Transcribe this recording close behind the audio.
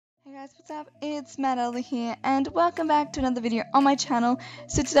guys, what's up? It's Madella here, and welcome back to another video on my channel.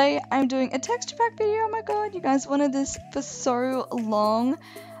 So today I'm doing a texture pack video. Oh my god, you guys wanted this for so long.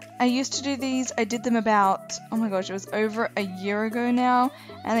 I used to do these. I did them about, oh my gosh, it was over a year ago now,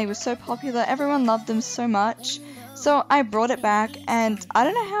 and they were so popular. Everyone loved them so much. So I brought it back, and I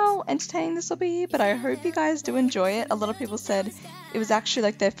don't know how entertaining this will be, but I hope you guys do enjoy it. A lot of people said it was actually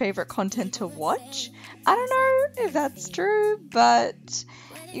like their favorite content to watch. I don't know if that's true, but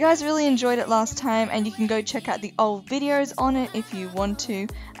you guys really enjoyed it last time, and you can go check out the old videos on it if you want to.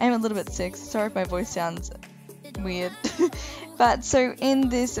 I am a little bit sick, so sorry if my voice sounds weird. But so in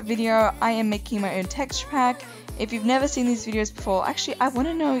this video, I am making my own texture pack. If you've never seen these videos before, actually I want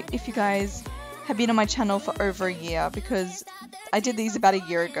to know if you guys have been on my channel for over a year, because I did these about a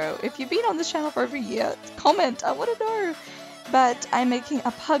year ago. If you've been on this channel for over a year, comment, I want to know. But I'm making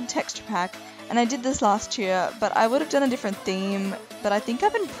a pug texture pack, and I did this last year, but I would have done a different theme, but I think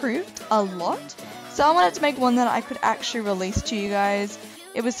I've improved a lot. So I wanted to make one that I could actually release to you guys.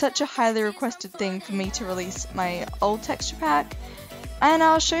 It was such a highly requested thing for me to release my old texture pack, and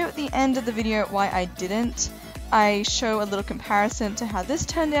I'll show you at the end of the video why I didn't. I show a little comparison to how this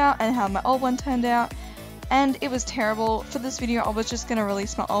turned out and how my old one turned out, and it was terrible. For this video I was just going to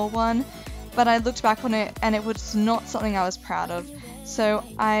release my old one, but I looked back on it and it was not something I was proud of. So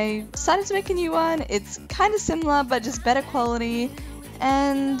I decided to make a new one. It's kind of similar but just better quality,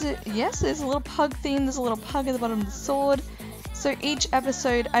 and yes, there's a little pug theme. There's a little pug at the bottom of the sword. So each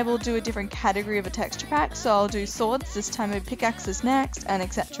episode I will do a different category of a texture pack. So I'll do swords, this time with pickaxes next, and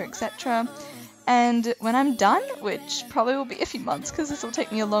etc, etc. And when I'm done, which probably will be a few months because this will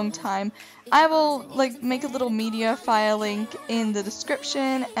take me a long time, I will make a little media file link in the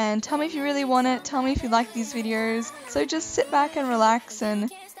description, and tell me if you really want it, tell me if you like these videos. So just sit back and relax,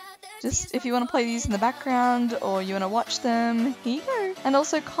 and just if you want to play these in the background or you want to watch them, here you go. And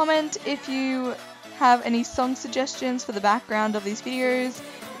also comment if you have any song suggestions for the background of these videos.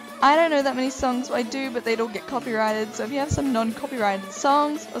 I don't know that many songs. I do, but they'd all get copyrighted, so if you have some non-copyrighted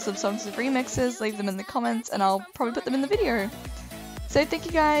songs or some songs with remixes, leave them in the comments and I'll probably put them in the video. So thank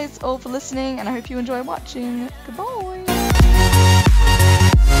you guys all for listening, and I hope you enjoy watching. Goodbye!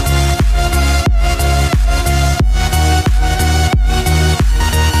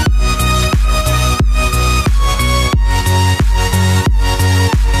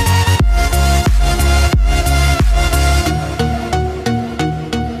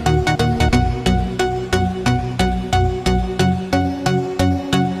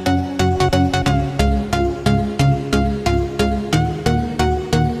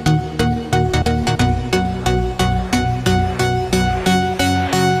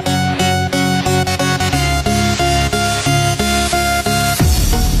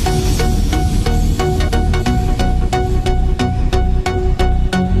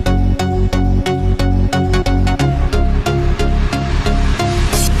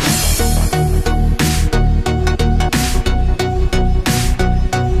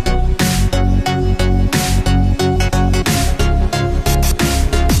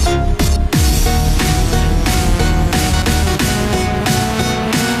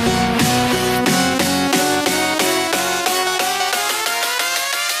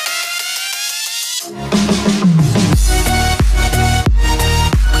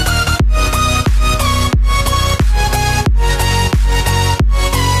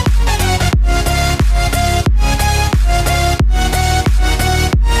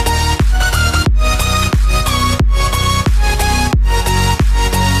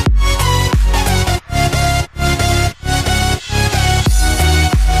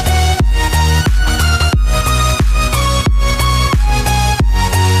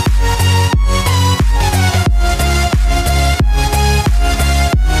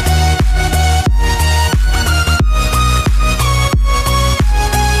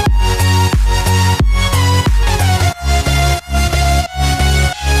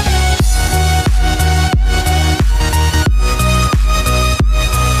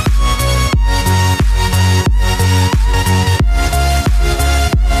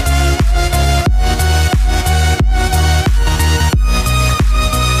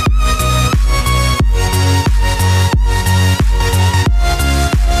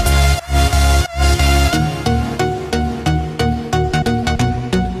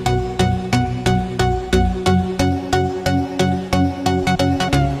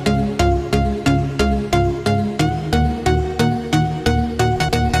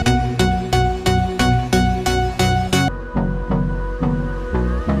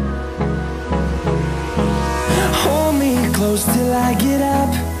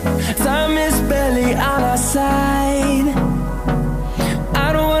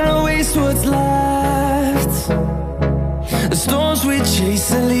 waste what's left. The storms we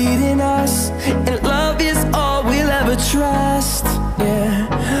chase are leading us, and love is all we'll ever trust.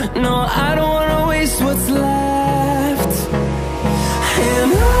 Yeah, no, I don't wanna waste what's left.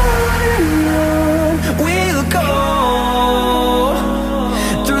 And on we'll go,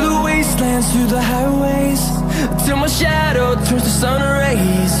 through the wastelands, through the highways, till my shadow turns to sun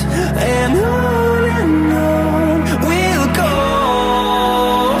rays. And on we'll go,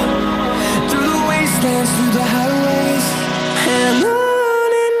 through the wastelands, through the highways, and on.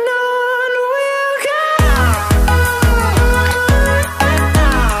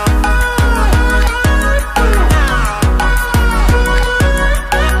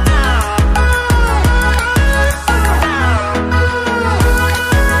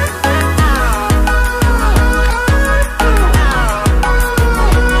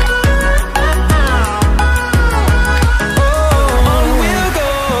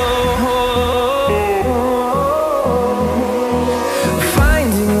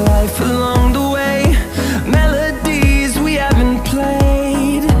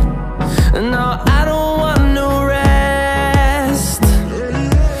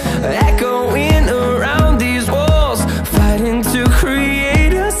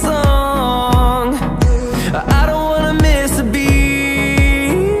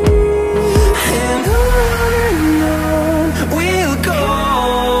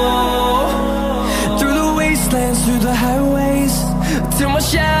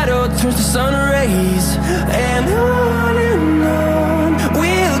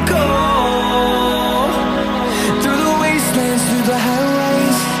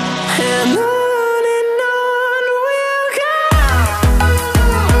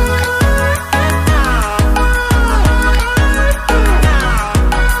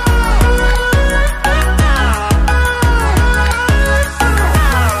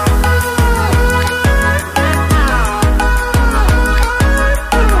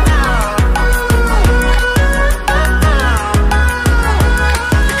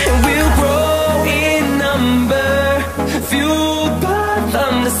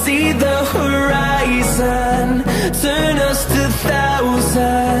 Turn us to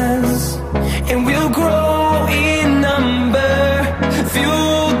thousands, and we'll grow